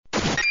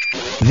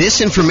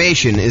This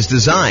information is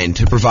designed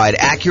to provide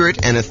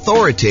accurate and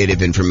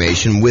authoritative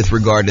information with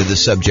regard to the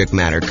subject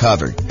matter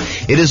covered.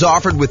 It is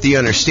offered with the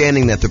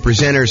understanding that the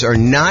presenters are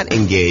not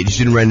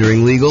engaged in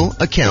rendering legal,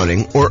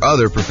 accounting, or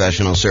other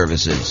professional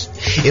services.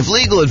 If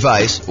legal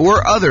advice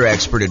or other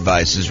expert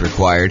advice is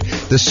required,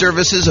 the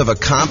services of a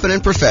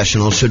competent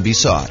professional should be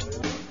sought.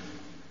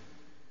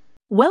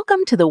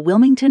 Welcome to the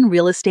Wilmington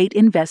Real Estate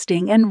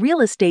Investing and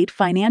Real Estate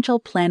Financial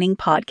Planning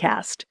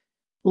Podcast.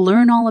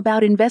 Learn all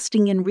about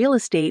investing in real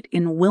estate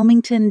in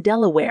Wilmington,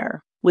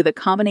 Delaware, with a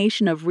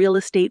combination of real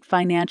estate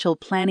financial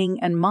planning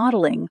and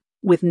modeling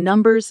with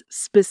numbers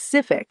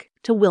specific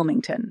to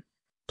Wilmington,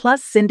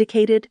 plus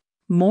syndicated,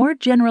 more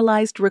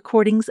generalized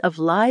recordings of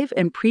live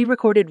and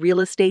pre-recorded real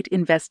estate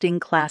investing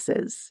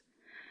classes.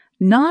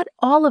 Not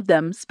all of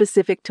them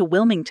specific to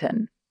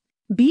Wilmington.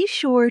 Be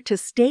sure to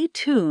stay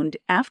tuned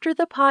after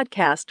the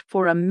podcast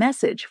for a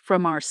message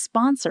from our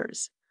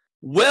sponsors.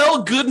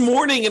 Well, good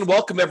morning and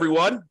welcome,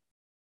 everyone.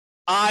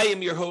 I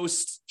am your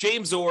host,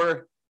 James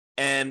Orr,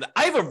 and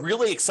I have a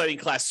really exciting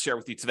class to share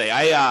with you today.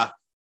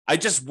 I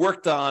just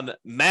worked on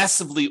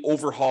massively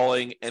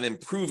overhauling and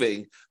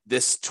improving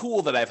this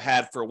tool that I've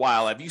had for a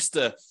while. I've used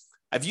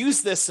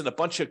this in a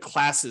bunch of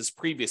classes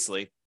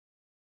previously.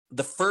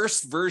 The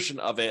first version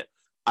of it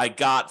I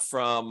got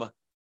from,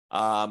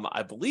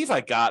 I believe I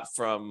got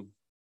from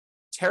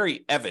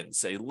Terry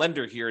Evans, a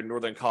lender here in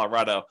Northern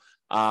Colorado.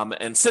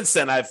 And since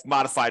then, I've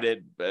modified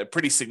it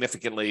pretty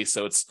significantly,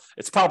 so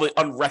it's probably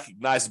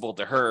unrecognizable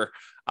to her.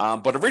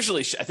 But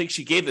originally, I think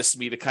she gave this to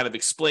me to kind of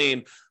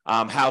explain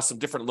how some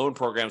different loan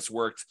programs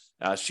worked.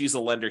 She's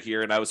a lender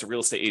here, and I was a real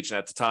estate agent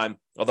at the time,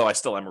 although I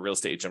still am a real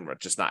estate agent, but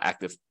just not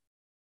active.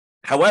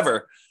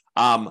 However,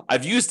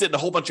 I've used it in a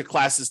whole bunch of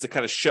classes to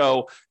kind of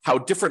show how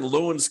different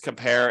loans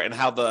compare and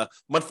how the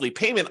monthly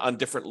payment on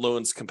different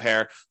loans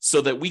compare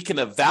so that we can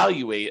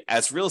evaluate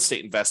as real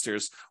estate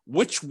investors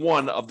which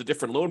one of the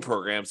different loan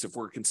programs, if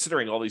we're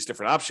considering all these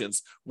different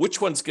options, which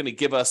one's going to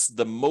give us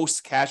the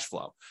most cash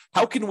flow.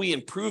 How can we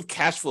improve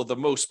cash flow the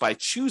most by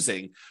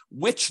choosing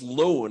which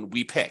loan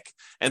we pick?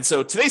 And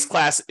so today's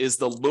class is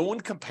the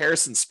loan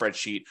comparison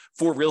spreadsheet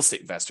for real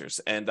estate investors.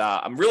 And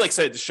I'm really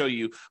excited to show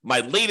you my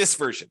latest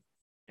version.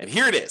 And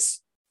here it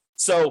is.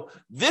 So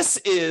this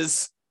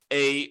is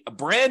a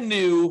brand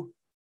new,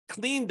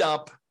 cleaned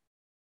up,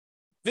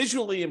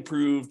 visually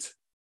improved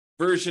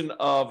version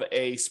of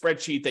a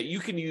spreadsheet that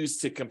you can use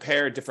to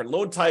compare different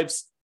loan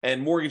types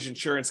and mortgage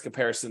insurance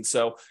comparisons.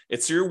 So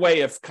it's your way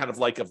of kind of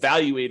like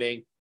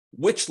evaluating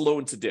which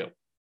loan to do.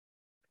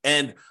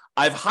 And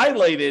I've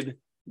highlighted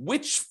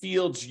which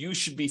fields you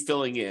should be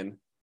filling in.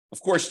 Of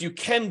course, you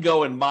can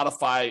go and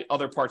modify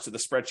other parts of the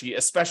spreadsheet,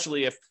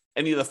 especially if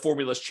any of the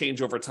formulas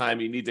change over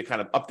time. You need to kind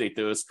of update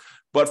those.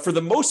 But for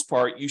the most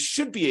part, you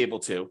should be able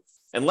to.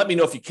 And let me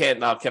know if you can't.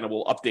 Now, Ken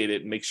will update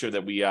it and make sure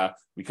that we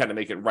kind of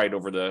make it right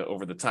over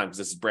the time, because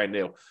this is brand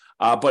new.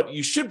 But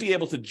you should be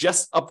able to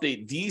just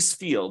update these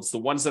fields, the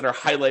ones that are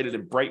highlighted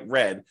in bright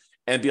red,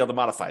 and be able to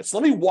modify it. So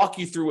let me walk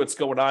you through what's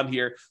going on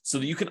here so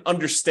that you can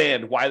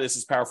understand why this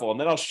is powerful. And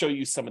then I'll show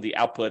you some of the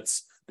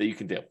outputs that you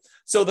can do.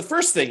 So the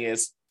first thing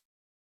is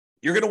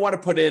you're going to want to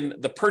put in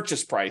the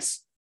purchase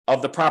price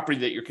of the property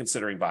that you're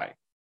considering buying.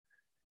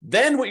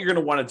 Then what you're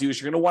going to want to do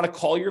is you're going to want to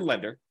call your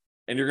lender,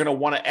 and you're going to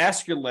want to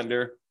ask your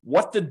lender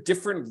what the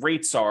different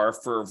rates are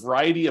for a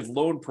variety of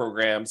loan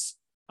programs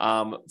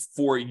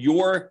for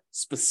your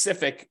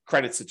specific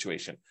credit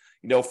situation.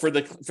 You know, for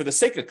the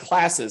sake of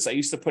classes, I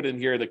used to put in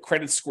here the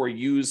credit score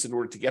used in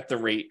order to get the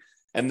rate,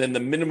 and then the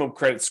minimum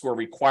credit score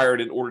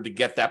required in order to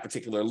get that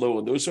particular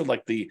loan. Those are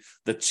like the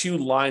two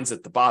lines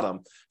at the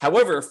bottom.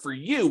 However, for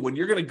you, when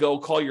you're going to go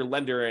call your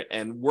lender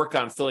and work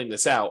on filling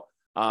this out,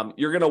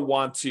 you're going to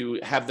want to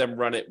have them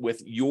run it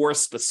with your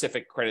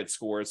specific credit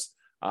scores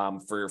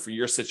for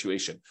your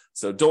situation.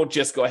 So don't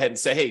just go ahead and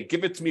say, hey,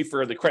 give it to me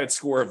for the credit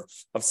score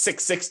of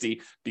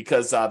 660,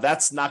 because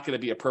that's not going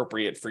to be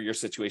appropriate for your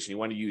situation. You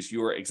want to use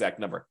your exact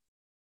number.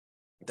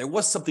 There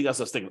was something else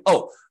I was thinking.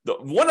 Oh,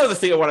 one other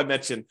thing I want to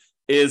mention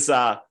is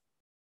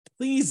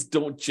please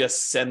don't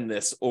just send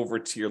this over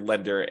to your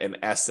lender and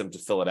ask them to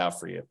fill it out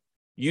for you.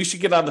 You should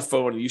get on the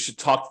phone and you should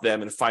talk to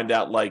them and find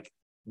out like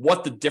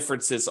what the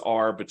differences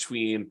are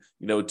between,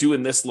 you know,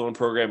 doing this loan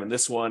program and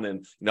this one, and,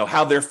 you know,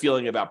 how they're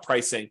feeling about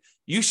pricing.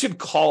 You should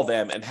call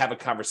them and have a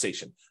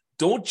conversation.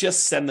 Don't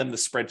just send them the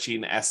spreadsheet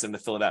and ask them to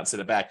fill it out and send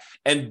it back.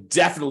 And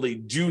definitely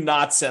do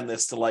not send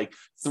this to like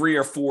 3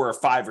 or 4 or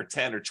 5 or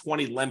 10 or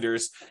 20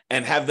 lenders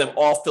and have them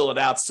all fill it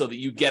out so that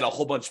you get a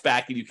whole bunch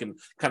back and you can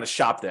kind of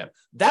shop them.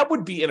 That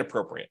would be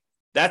inappropriate.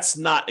 That's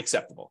not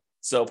acceptable.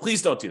 So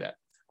please don't do that.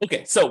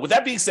 Okay, so with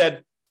that being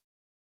said,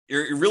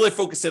 you're really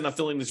focusing on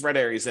filling these red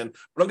areas in,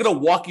 but I'm going to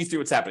walk you through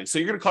what's happening. So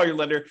you're going to call your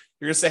lender.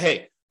 You're going to say,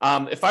 hey,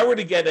 if I were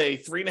to get a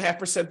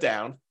 3.5%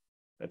 down,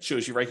 that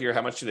shows you right here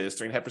how much it is,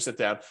 3.5%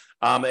 down,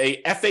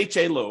 a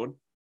FHA loan,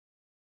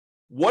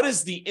 what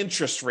is the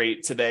interest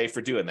rate today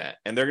for doing that?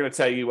 And they're going to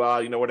tell you,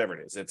 you know, whatever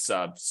it is. It's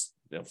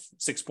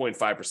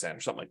 6.5% or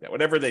something like that,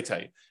 whatever they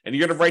tell you. And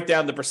you're going to write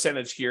down the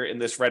percentage here in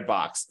this red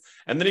box.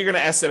 And then you're going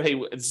to ask them, hey,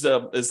 is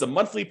the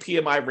monthly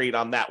PMI rate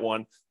on that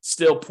one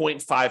still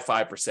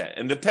 0.55%?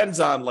 And it depends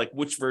on like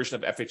which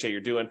version of FHA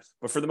you're doing.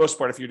 But for the most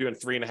part, if you're doing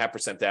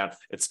 3.5% down,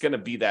 it's going to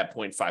be that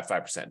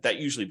 0.55%. That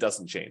usually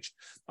doesn't change.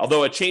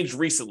 Although it changed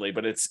recently,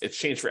 but it's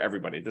changed for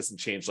everybody. It doesn't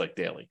change like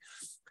daily.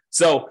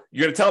 So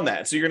you're going to tell them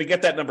that. So you're going to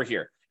get that number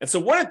here. And so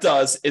what it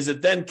does is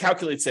it then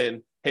calculates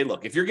in, hey,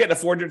 look, if you're getting a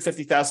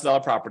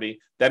 $450,000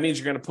 property, that means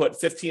you're going to put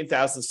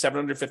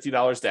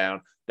 $15,750 down.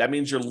 That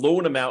means your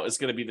loan amount is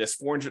going to be this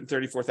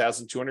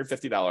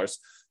 $434,250.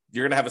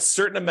 You're going to have a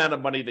certain amount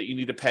of money that you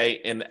need to pay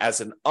in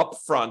as an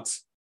upfront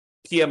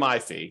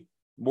PMI fee,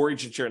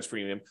 mortgage insurance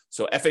premium.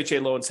 So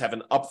FHA loans have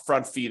an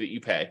upfront fee that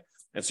you pay.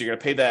 And so you're going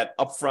to pay that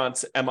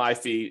upfront MI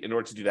fee in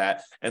order to do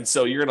that. And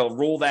so you're going to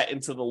roll that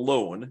into the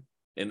loan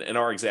in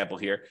our example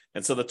here.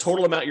 And so the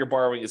total amount you're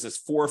borrowing is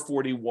this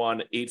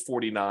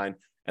 $441,849.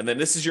 And then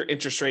this is your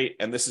interest rate,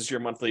 and this is your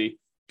monthly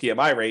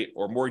PMI rate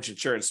or mortgage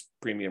insurance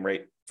premium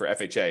rate for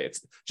FHA.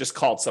 It's just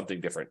called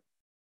something different.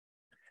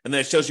 And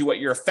then it shows you what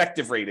your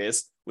effective rate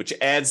is, which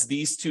adds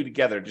these two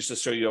together just to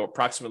show you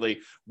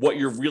approximately what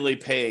you're really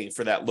paying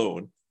for that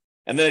loan.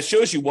 And then it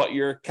shows you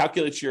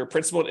calculates your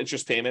principal and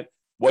interest payment,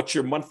 what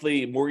your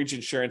monthly mortgage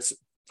insurance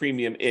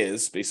premium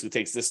is, basically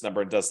takes this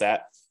number and does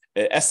that.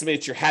 It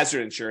estimates your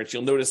hazard insurance.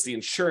 You'll notice the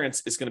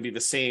insurance is going to be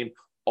the same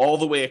all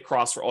the way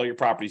across for all your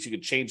properties. You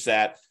can change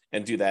that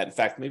and do that. In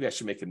fact, maybe I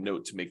should make a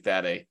note to make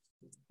that a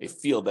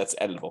field that's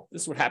editable.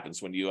 This is what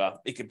happens when you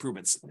make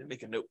improvements. I'm going to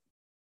make a note.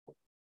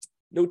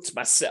 Note to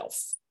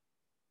myself.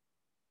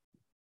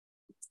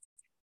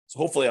 So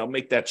hopefully I'll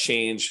make that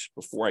change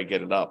before I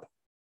get it up.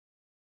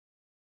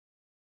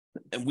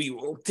 And we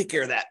will take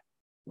care of that.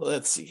 Well,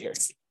 let's see here.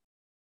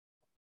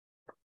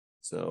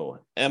 So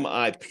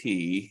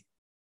MIP.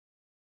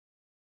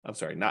 I'm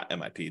sorry, not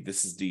MIP.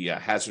 This is the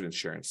hazard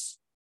insurance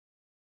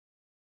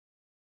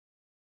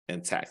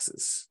and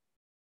taxes.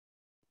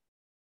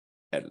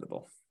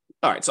 Editable.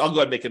 All right, so I'll go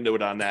ahead and make a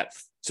note on that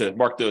to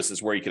mark those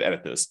as where you can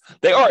edit those.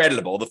 They are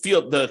editable.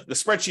 The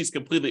spreadsheet is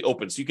completely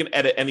open, so you can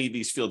edit any of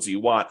these fields you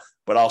want,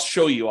 but I'll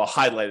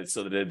highlight it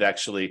so that it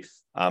actually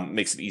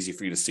makes it easy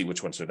for you to see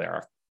which ones there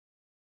are.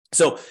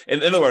 So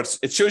in other words,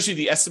 it shows you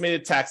the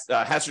estimated tax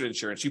hazard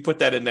insurance. You put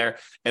that in there,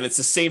 and it's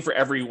the same for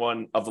every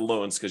one of the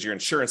loans because your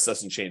insurance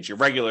doesn't change. Your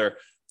regular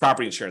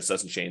property insurance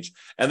doesn't change.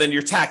 And then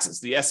your taxes,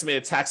 the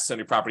estimated taxes on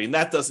your property, and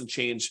that doesn't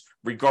change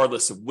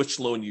regardless of which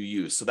loan you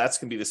use. So that's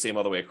going to be the same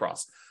all the way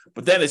across.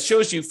 But then it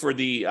shows you for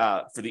the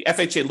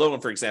FHA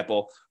loan, for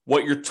example,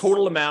 what your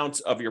total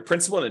amount of your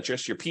principal and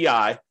interest, your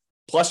PI,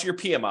 plus your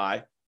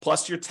PMI,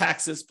 plus your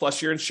taxes,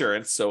 plus your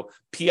insurance. So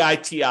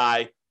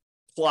PITI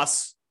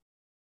plus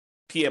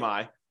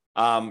PMI,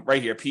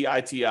 right here,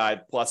 PITI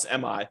plus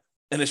MI,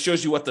 and it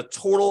shows you what the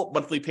total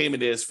monthly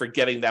payment is for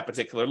getting that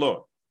particular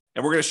loan.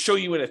 And we're going to show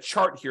you in a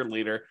chart here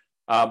later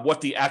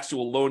what the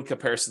actual loan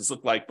comparisons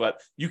look like, but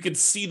you can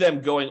see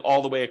them going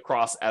all the way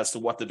across as to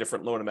what the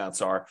different loan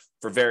amounts are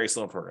for various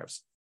loan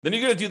programs. Then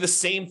you're going to do the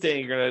same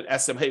thing. You're going to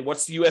ask them, hey,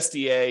 what's the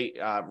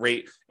USDA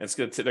rate? And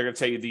they're going to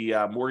tell you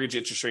the mortgage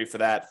interest rate for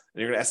that.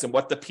 And you're going to ask them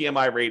what the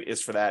PMI rate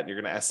is for that. And you're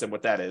going to ask them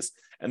what that is.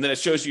 And then it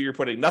shows you you're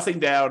putting nothing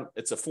down.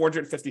 It's a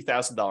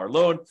 $450,000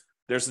 loan.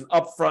 There's an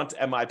upfront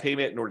MI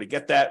payment in order to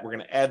get that. We're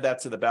going to add that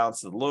to the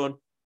balance of the loan.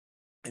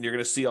 And you're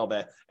going to see all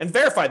that and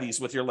verify these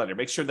with your lender.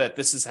 Make sure that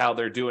this is how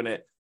they're doing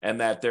it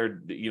and that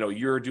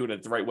you're doing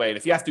it the right way. And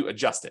if you have to,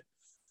 adjust it.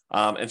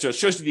 And so it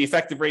shows you the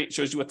effective rate,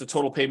 shows you what the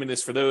total payment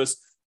is for those.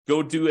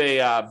 Go do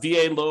a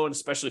VA loan,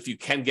 especially if you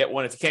can get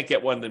one. If you can't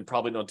get one, then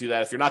probably don't do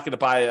that. If you're not going to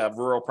buy a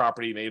rural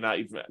property, you may not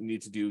even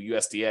need to do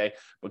USDA,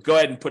 but go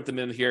ahead and put them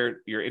in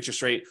here, your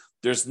interest rate.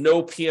 There's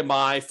no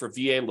PMI for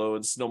VA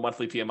loans, no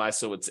monthly PMI,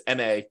 so it's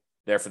NA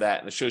there for that.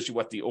 And it shows you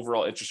what the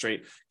overall interest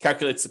rate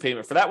calculates the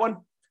payment for that one.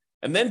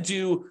 And then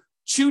do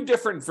two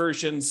different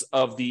versions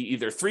of the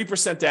either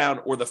 3% down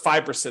or the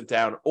 5%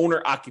 down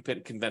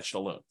owner-occupant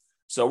conventional loan.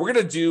 So we're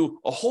going to do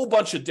a whole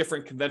bunch of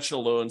different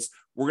conventional loans.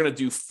 We're going to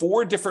do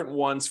 4 different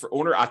ones for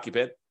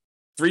owner-occupant,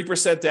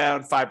 3%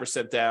 down,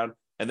 5% down,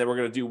 and then we're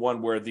going to do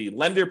one where the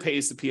lender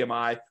pays the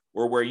PMI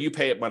or where you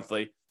pay it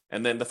monthly.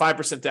 And then the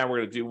 5% down, we're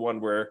going to do one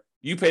where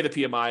you pay the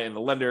PMI and the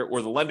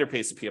lender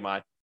pays the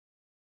PMI.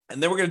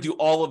 And then we're going to do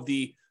all of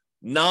the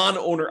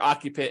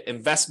non-owner-occupant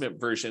investment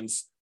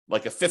versions,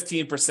 like a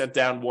 15%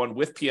 down one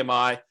with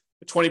PMI,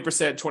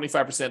 20%,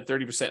 25%,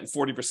 30%, and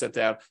 40%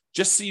 down,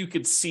 just so you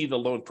can see the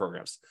loan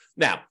programs.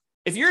 Now,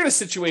 if you're in a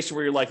situation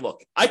where you're like,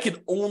 look, I can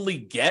only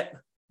get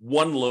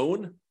one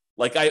loan,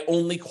 like I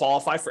only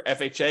qualify for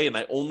FHA and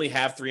I only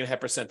have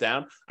 3.5%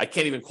 down, I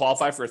can't even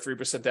qualify for a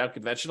 3% down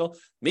conventional,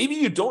 maybe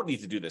you don't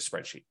need to do this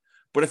spreadsheet.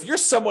 But if you're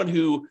someone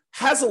who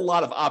has a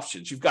lot of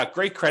options, you've got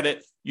great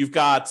credit, you've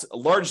got a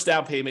large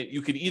down payment,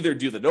 you could either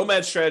do the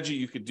nomad strategy,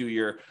 you could do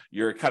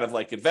your kind of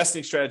like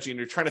investing strategy, and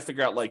you're trying to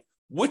figure out like,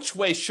 which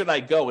way should I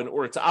go in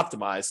order to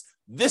optimize?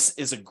 This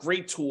is a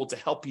great tool to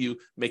help you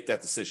make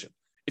that decision.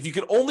 If you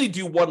can only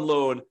do one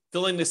loan,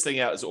 filling this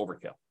thing out is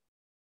overkill.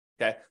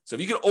 Okay. So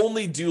if you can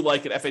only do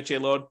like an FHA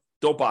loan,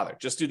 don't bother.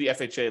 Just do the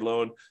FHA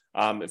loan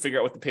and figure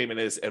out what the payment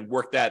is and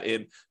work that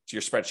into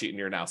your spreadsheet and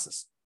your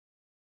analysis.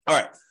 All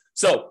right.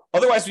 So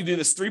otherwise, we do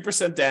this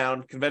 3%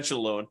 down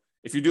conventional loan.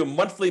 If you're doing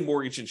monthly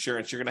mortgage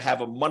insurance, you're going to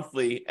have a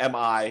monthly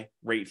MI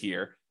rate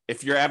here.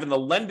 If you're having the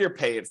lender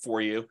pay it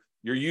for you,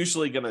 you're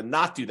usually going to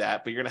not do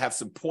that, but you're going to have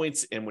some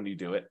points in when you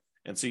do it.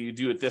 And so you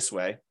do it this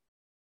way.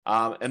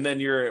 And then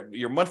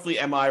your monthly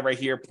MI right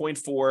here,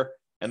 0.4,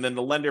 and then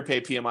the lender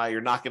pay PMI,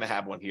 you're not going to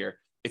have one here.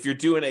 If you're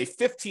doing a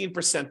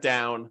 15%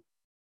 down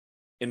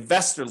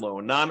investor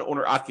loan,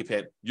 non-owner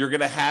occupant, you're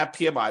going to have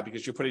PMI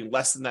because you're putting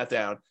less than that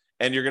down,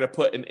 and you're going to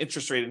put an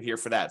interest rate in here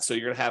for that. So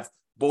you're going to have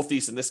both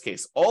these in this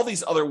case. All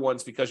these other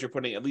ones, because you're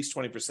putting at least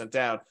 20%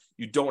 down,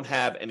 you don't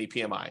have any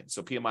PMI.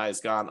 So PMI is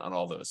gone on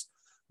all those.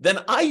 Then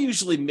I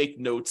usually make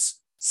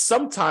notes.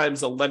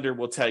 Sometimes a lender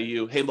will tell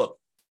you, hey, look,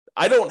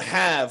 I don't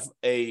have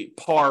a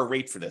par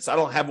rate for this. I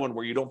don't have one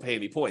where you don't pay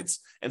any points.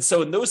 And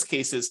so in those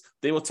cases,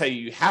 they will tell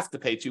you you have to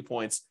pay 2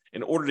 points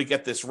in order to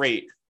get this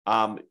rate.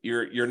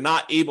 You're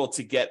not able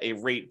to get a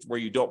rate where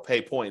you don't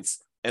pay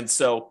points. And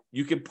so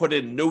you can put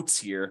in notes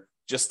here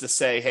just to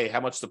say, hey, how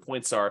much the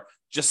points are,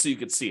 just so you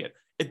can see it.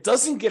 It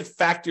doesn't get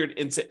factored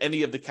into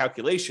any of the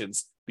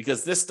calculations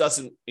because this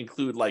doesn't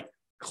include like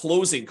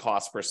closing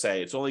costs per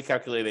se. It's only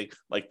calculating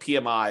like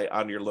PMI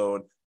on your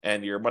loan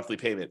and your monthly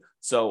payment.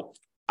 So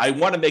I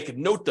want to make a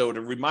note, though,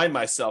 to remind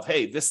myself,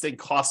 hey, this thing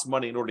costs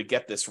money in order to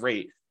get this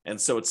rate. And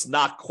so it's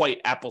not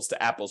quite apples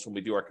to apples when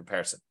we do our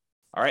comparison.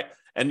 All right.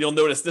 And you'll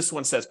notice this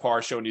one says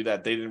par, showing you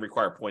that they didn't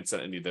require points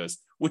on any of those,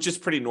 which is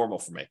pretty normal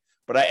for me.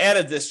 But I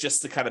added this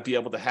just to kind of be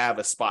able to have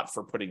a spot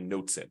for putting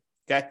notes in.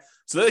 Okay.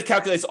 So then it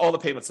calculates all the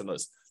payments on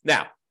those.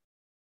 Now,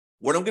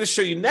 what I'm going to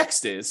show you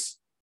next is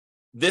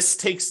this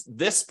takes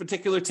this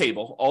particular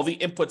table, all the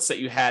inputs that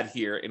you had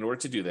here in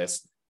order to do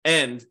this,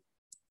 and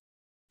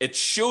it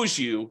shows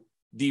you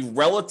the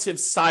relative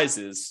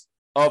sizes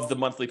of the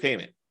monthly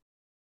payment.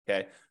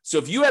 Okay. So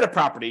if you had a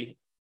property,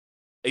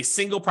 a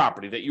single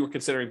property that you were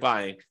considering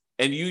buying,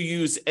 and you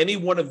use any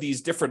one of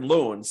these different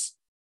loans,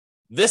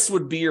 this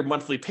would be your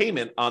monthly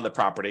payment on the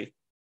property,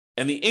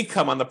 and the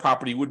income on the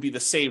property would be the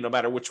same no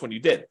matter which one you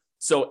did.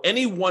 So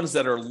any ones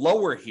that are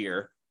lower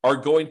here are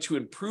going to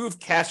improve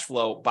cash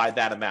flow by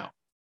that amount.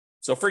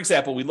 So for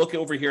example, we look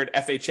over here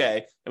at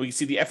FHA, and we can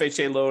see the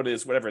FHA loan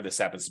is whatever this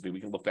happens to be.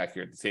 We can look back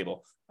here at the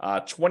table,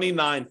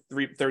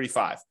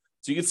 $29,335.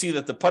 So you can see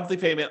that the monthly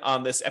payment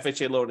on this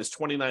FHA loan is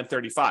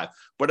 $29,335.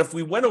 But if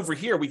we went over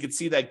here, we could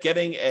see that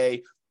getting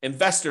a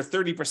investor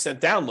 30%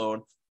 down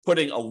loan,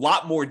 putting a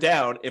lot more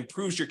down,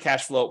 improves your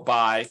cash flow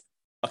by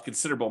a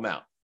considerable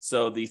amount.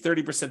 So the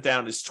 30%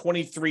 down is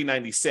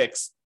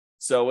 $23.96.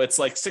 So it's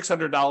like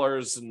 $600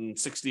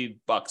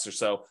 or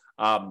so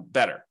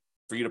better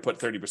for you to put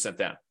 30%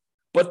 down.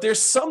 But there's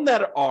some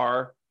that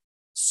are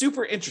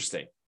super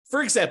interesting.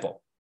 For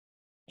example,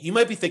 you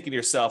might be thinking to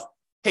yourself,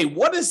 hey,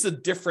 what is the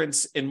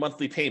difference in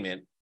monthly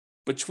payment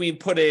between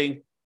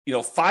putting,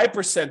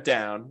 5%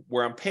 down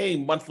where I'm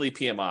paying monthly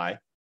PMI,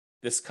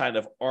 this kind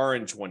of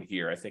orange one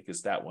here, I think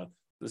is that one.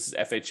 This is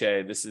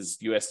FHA, this is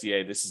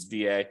USDA, this is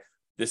VA,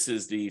 this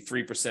is the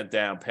 3%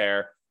 down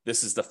pair,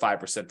 this is the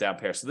 5% down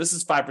pair. So this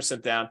is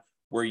 5% down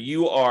where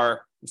you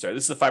are, this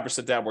is the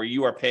 5% down where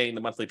you are paying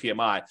the monthly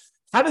PMI.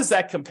 How does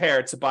that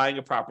compare to buying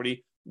a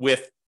property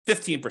with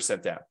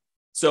 15% down?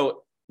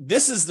 So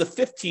this is the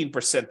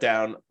 15%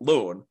 down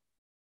loan.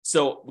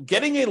 So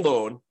getting a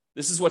loan,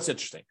 this is what's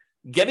interesting.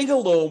 Getting a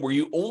loan where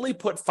you only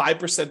put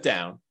 5%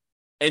 down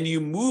and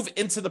you move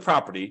into the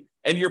property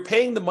and you're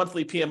paying the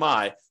monthly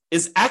PMI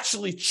is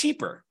actually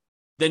cheaper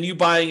than you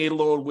buying a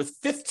loan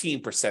with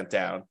 15%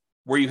 down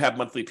where you have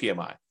monthly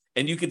PMI.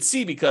 And you can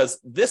see because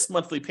this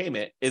monthly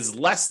payment is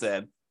less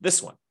than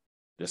this one.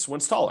 This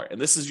one's taller,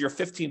 and this is your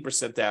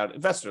 15% down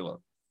investor loan.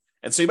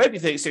 And so you might be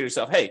saying to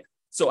yourself, hey,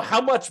 so how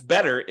much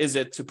better is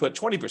it to put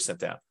 20%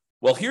 down?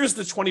 Well, here's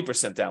the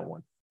 20% down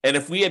one. And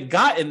if we had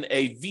gotten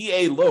a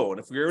VA loan,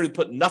 if we were to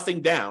put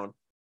nothing down,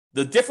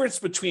 the difference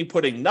between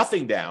putting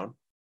nothing down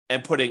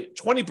and putting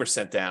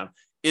 20% down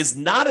is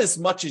not as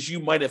much as you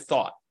might have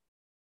thought,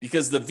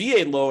 because the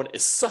VA loan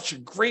is such a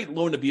great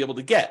loan to be able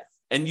to get.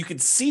 And you can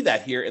see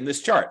that here in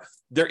this chart.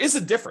 There is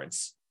a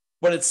difference,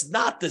 but it's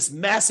not this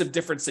massive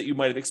difference that you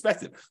might have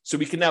expected. So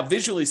we can now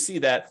visually see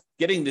that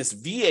getting this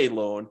VA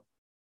loan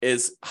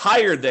is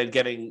higher than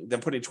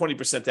putting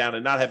 20% down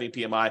and not having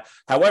PMI.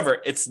 However,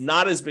 it's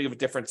not as big of a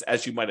difference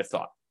as you might have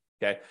thought.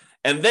 Okay.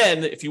 And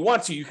then if you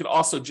want to, you can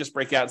also just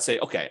break out and say,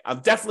 okay,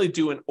 I'm definitely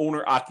doing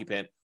owner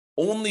occupant.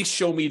 Only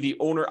show me the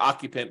owner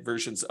occupant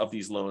versions of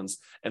these loans.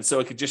 And so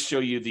it could just show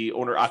you the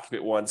owner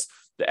occupant ones,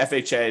 the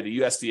FHA, the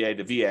USDA,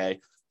 the VA,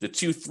 the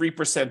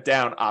 3%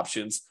 down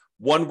options,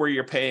 one where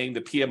you're paying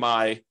the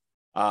PMI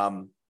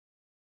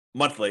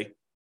monthly,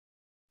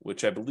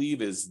 which I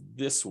believe is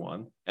this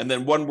one. And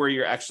then one where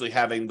you're actually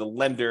having the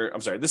lender,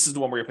 this is the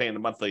one where you're paying the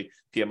monthly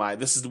PMI.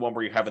 This is the one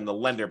where you're having the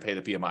lender pay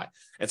the PMI.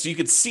 And so you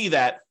can see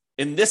that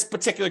in this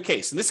particular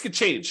case, and this could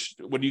change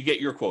when you get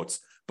your quotes,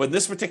 but in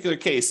this particular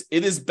case,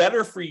 it is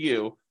better for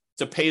you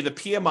to pay the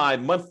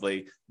PMI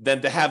monthly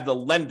than to have the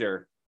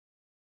lender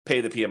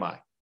pay the PMI.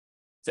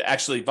 to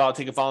actually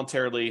take a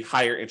voluntarily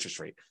higher interest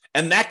rate.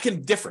 And that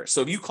can differ.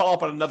 So if you call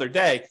up on another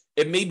day,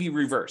 it may be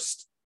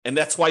reversed. And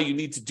that's why you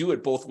need to do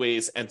it both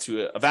ways and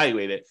to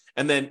evaluate it.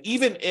 And then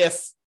even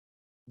if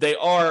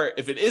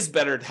it is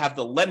better to have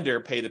the lender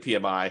pay the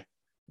PMI,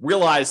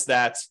 realize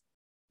that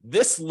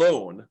this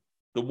loan,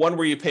 the one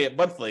where you pay it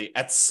monthly,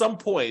 at some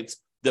point,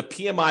 the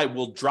PMI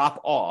will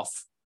drop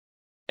off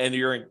and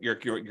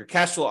your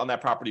cash flow on that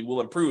property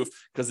will improve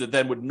because it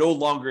then would no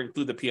longer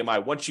include the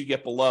PMI once you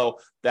get below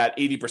that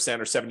 80%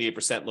 or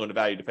 78% loan to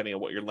value, depending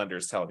on what your lender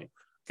is telling you.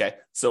 Okay,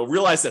 so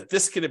realize that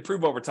this can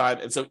improve over time.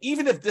 And so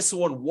even if this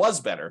one was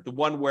better, the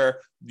one where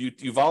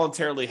you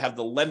voluntarily have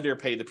the lender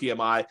pay the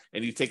PMI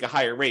and you take a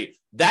higher rate,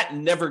 that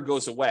never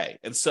goes away.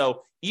 And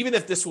so even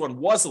if this one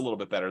was a little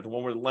bit better, the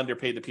one where the lender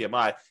paid the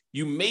PMI,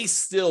 you may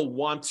still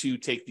want to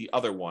take the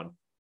other one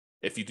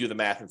if you do the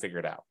math and figure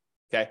it out.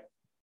 Okay.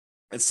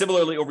 And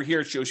similarly over here,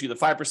 it shows you the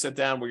 5%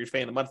 down where you're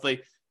paying the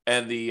monthly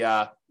and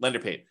the lender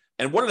paid.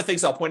 And one of the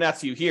things I'll point out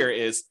to you here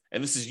is,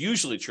 and this is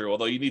usually true,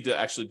 although you need to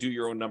actually do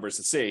your own numbers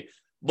to see,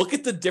 look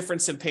at the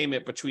difference in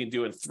payment between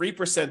doing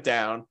 3%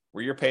 down,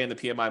 where you're paying the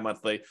PMI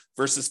monthly,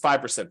 versus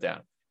 5%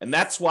 down. And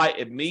that's why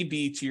it may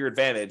be to your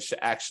advantage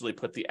to actually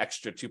put the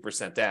extra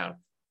 2% down.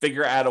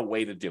 Figure out a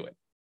way to do it.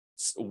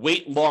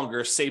 Wait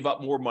longer, save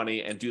up more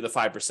money, and do the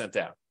 5%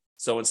 down.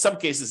 So in some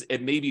cases,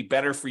 it may be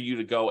better for you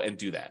to go and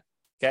do that.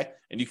 Okay?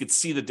 And you can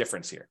see the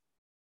difference here.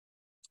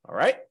 All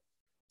right?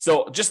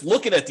 So just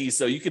looking at these,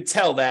 though, you could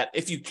tell that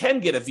if you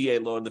can get a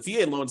VA loan, the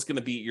VA loan is going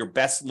to be your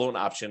best loan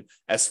option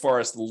as far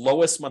as the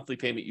lowest monthly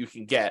payment you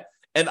can get.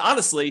 And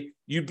honestly,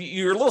 you're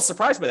a little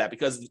surprised by that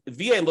because the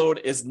VA loan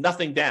is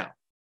nothing down.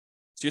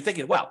 So you're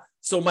thinking, wow,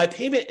 so my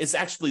payment is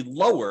actually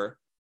lower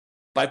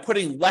by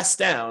putting less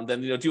down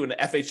than doing an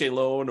FHA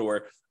loan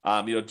or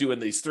doing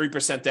these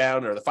 3%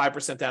 down or the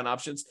 5% down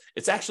options.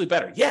 It's actually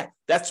better. Yeah,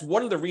 that's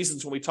one of the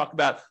reasons when we talk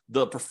about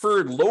the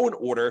preferred loan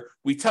order,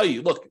 we tell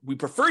you, look, we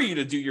prefer you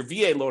to do your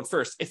VA loan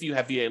first if you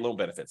have VA loan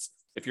benefits.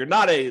 If you're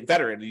not a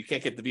veteran and you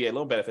can't get the VA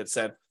loan benefits,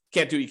 then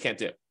can't do what you can't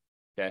do.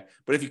 Okay,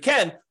 but if you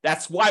can,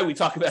 that's why we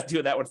talk about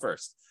doing that one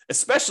first,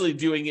 especially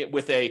doing it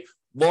with a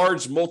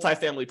large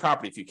multifamily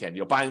property if you can,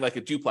 buying like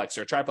a duplex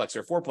or a triplex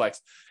or a fourplex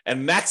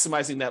and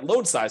maximizing that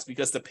loan size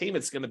because the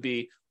payment's going to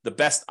be the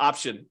best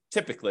option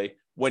typically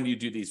when you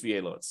do these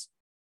VA loans.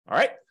 All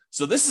right.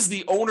 So this is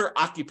the owner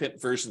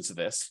occupant versions of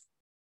this.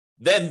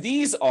 Then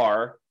these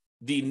are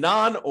the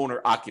non-owner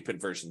occupant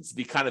versions,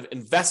 the kind of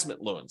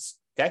investment loans.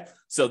 Okay.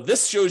 So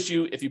this shows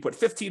you if you put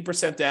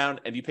 15% down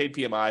and you paid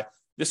PMI.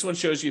 This one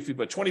shows you if you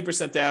put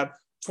 20% down,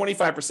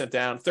 25%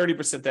 down,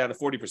 30% down, and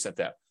 40%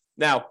 down.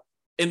 Now,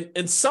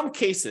 in some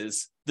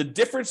cases, the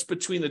difference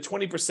between the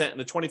 20% and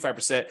the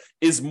 25%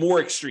 is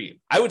more extreme.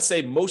 I would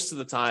say most of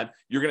the time,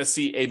 you're going to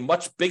see a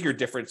much bigger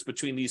difference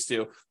between these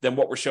two than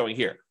what we're showing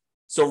here.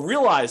 So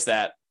realize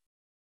that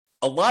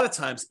a lot of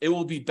times it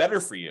will be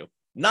better for you,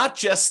 not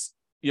just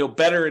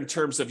better in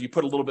terms of you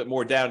put a little bit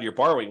more down, you're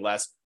borrowing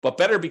less, but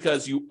better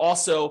because you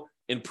also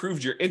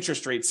improved your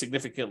interest rate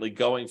significantly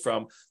going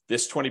from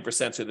this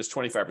 20% to this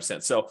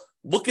 25%. So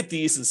look at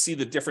these and see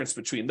the difference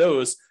between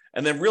those.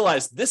 And then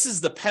realize this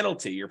is the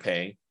penalty you're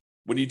paying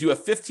when you do a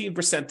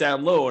 15%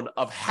 down loan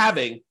of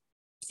having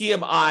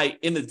PMI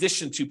in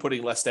addition to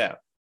putting less down.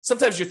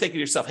 Sometimes you're thinking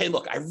to yourself, hey,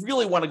 look, I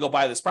really want to go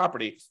buy this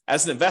property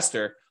as an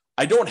investor.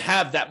 I don't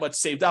have that much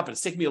saved up. It's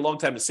taken me a long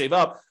time to save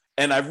up.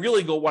 And I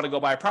really want to go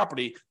buy a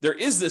property. There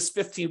is this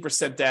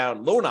 15%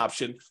 down loan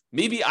option.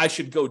 Maybe I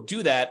should go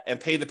do that and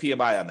pay the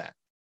PMI on that.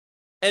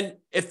 And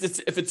if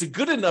it's a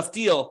good enough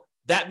deal,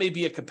 that may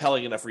be a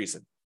compelling enough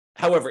reason.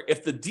 However,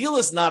 if the deal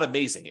is not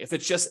amazing, if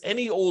it's just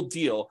any old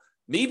deal,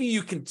 maybe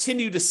you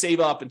continue to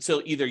save up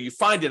until either you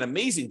find an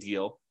amazing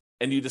deal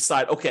and you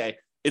decide, okay,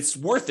 it's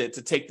worth it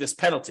to take this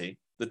penalty,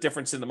 the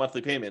difference in the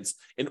monthly payments,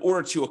 in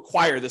order to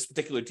acquire this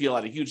particular deal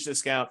at a huge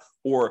discount,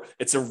 or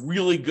it's a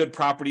really good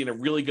property in a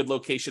really good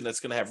location that's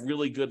going to have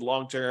really good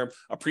long-term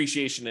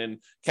appreciation and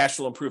cash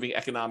flow improving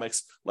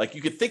economics. Like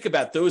you could think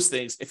about those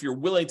things if you're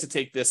willing to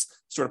take this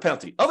sort of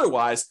penalty.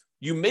 Otherwise,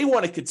 you may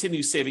want to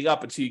continue saving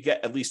up until you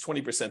get at least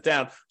 20%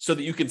 down so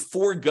that you can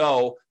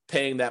forego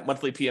paying that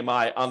monthly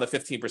PMI on the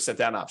 15%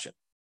 down option.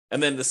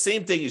 And then the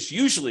same thing is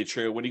usually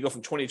true when you go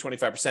from 20 to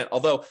 25%,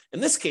 although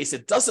in this case,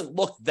 it doesn't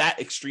look that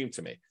extreme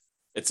to me.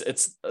 It's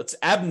an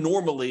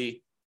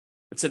abnormally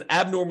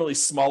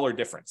smaller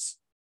difference.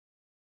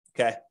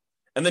 Okay.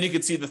 And then you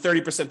can see the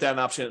 30% down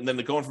option, and then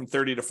the going from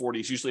 30 to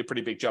 40 is usually a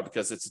pretty big jump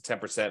because it's a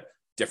 10%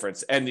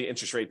 difference, and the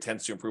interest rate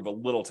tends to improve a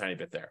little tiny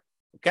bit there.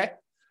 Okay.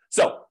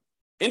 So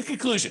in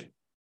conclusion,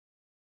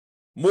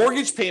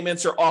 mortgage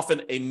payments are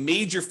often a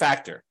major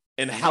factor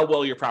in how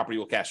well your property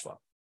will cash flow.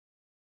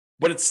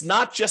 But it's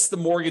not just the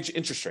mortgage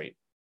interest rate,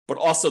 but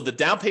also the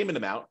down payment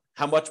amount,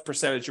 how much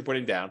percentage you're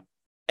putting down,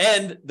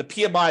 and the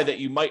PMI that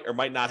you might or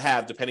might not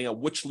have, depending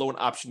on which loan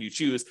option you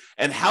choose,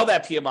 and how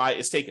that PMI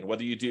is taken,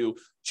 whether you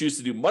choose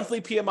to do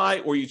monthly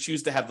PMI or you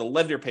choose to have the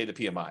lender pay the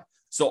PMI.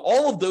 So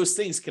all of those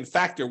things can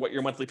factor what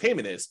your monthly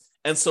payment is.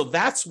 And so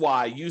that's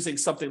why using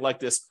something like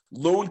this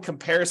loan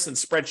comparison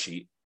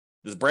spreadsheet,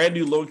 this brand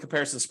new loan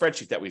comparison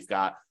spreadsheet that we've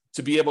got,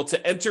 to be able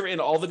to enter in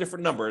all the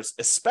different numbers,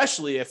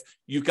 especially if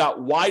you've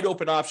got wide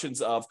open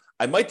options of,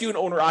 I might do an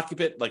owner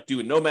occupant, like do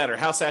a nomad or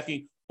house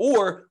hacking,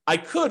 or I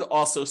could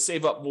also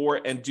save up more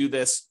and do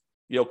this,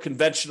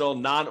 conventional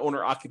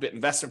non-owner occupant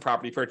investment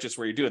property purchase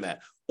where you're doing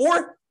that.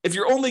 Or if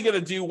you're only going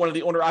to do one of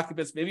the owner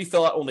occupants, maybe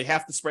fill out only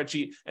half the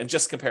spreadsheet and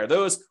just compare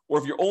those. Or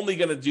if you're only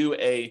going to do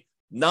a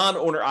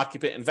non-owner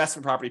occupant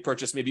investment property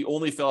purchase, maybe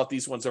only fill out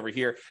these ones over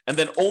here, and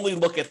then only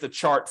look at the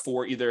chart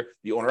for either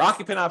the owner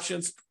occupant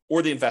options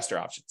or the investor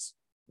options.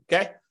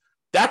 Okay.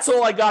 That's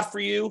all I got for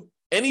you.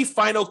 Any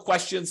final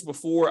questions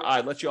before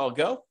I let you all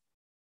go?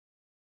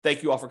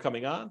 Thank you all for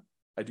coming on.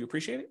 I do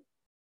appreciate it.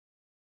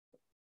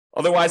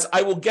 Otherwise,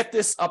 I will get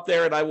this up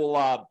there and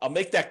I'll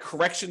make that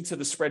correction to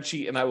the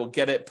spreadsheet and I will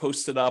get it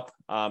posted up.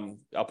 I'll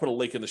put a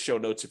link in the show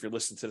notes if you're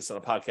listening to this on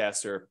a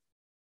podcast, or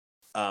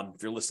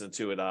if you're listening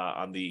to it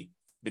on the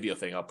video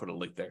thing, I'll put a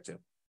link there too.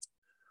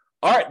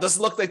 All right.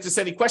 Doesn't look like there's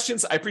any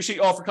questions. I appreciate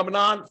you all for coming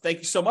on. Thank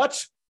you so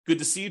much. Good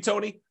to see you,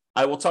 Tony.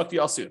 I will talk to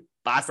you all soon.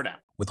 Bye for now.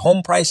 With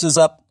home prices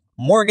up,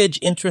 mortgage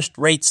interest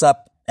rates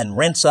up, and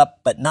rents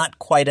up, but not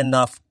quite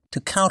enough to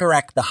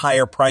counteract the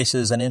higher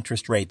prices and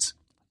interest rates,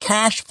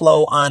 cash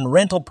flow on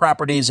rental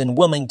properties in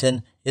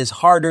Wilmington is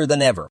harder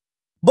than ever.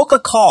 Book a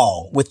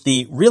call with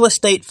the Real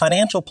Estate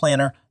Financial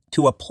Planner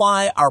to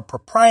apply our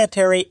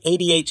proprietary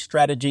 88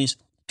 strategies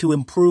to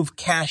improve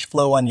cash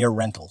flow on your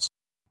rentals.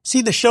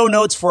 See the show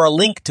notes for a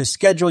link to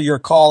schedule your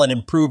call and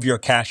improve your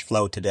cash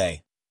flow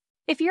today.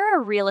 If you're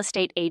a real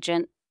estate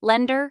agent,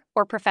 lender,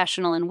 or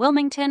professional in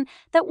Wilmington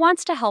that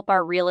wants to help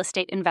our real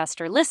estate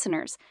investor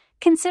listeners,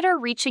 consider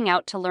reaching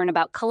out to learn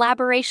about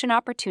collaboration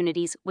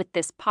opportunities with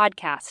this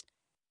podcast.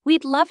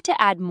 We'd love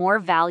to add more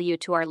value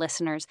to our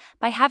listeners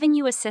by having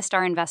you assist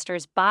our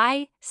investors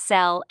buy,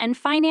 sell, and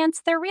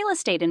finance their real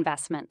estate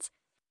investments.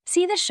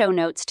 See the show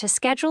notes to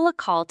schedule a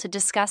call to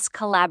discuss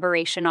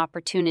collaboration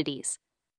opportunities.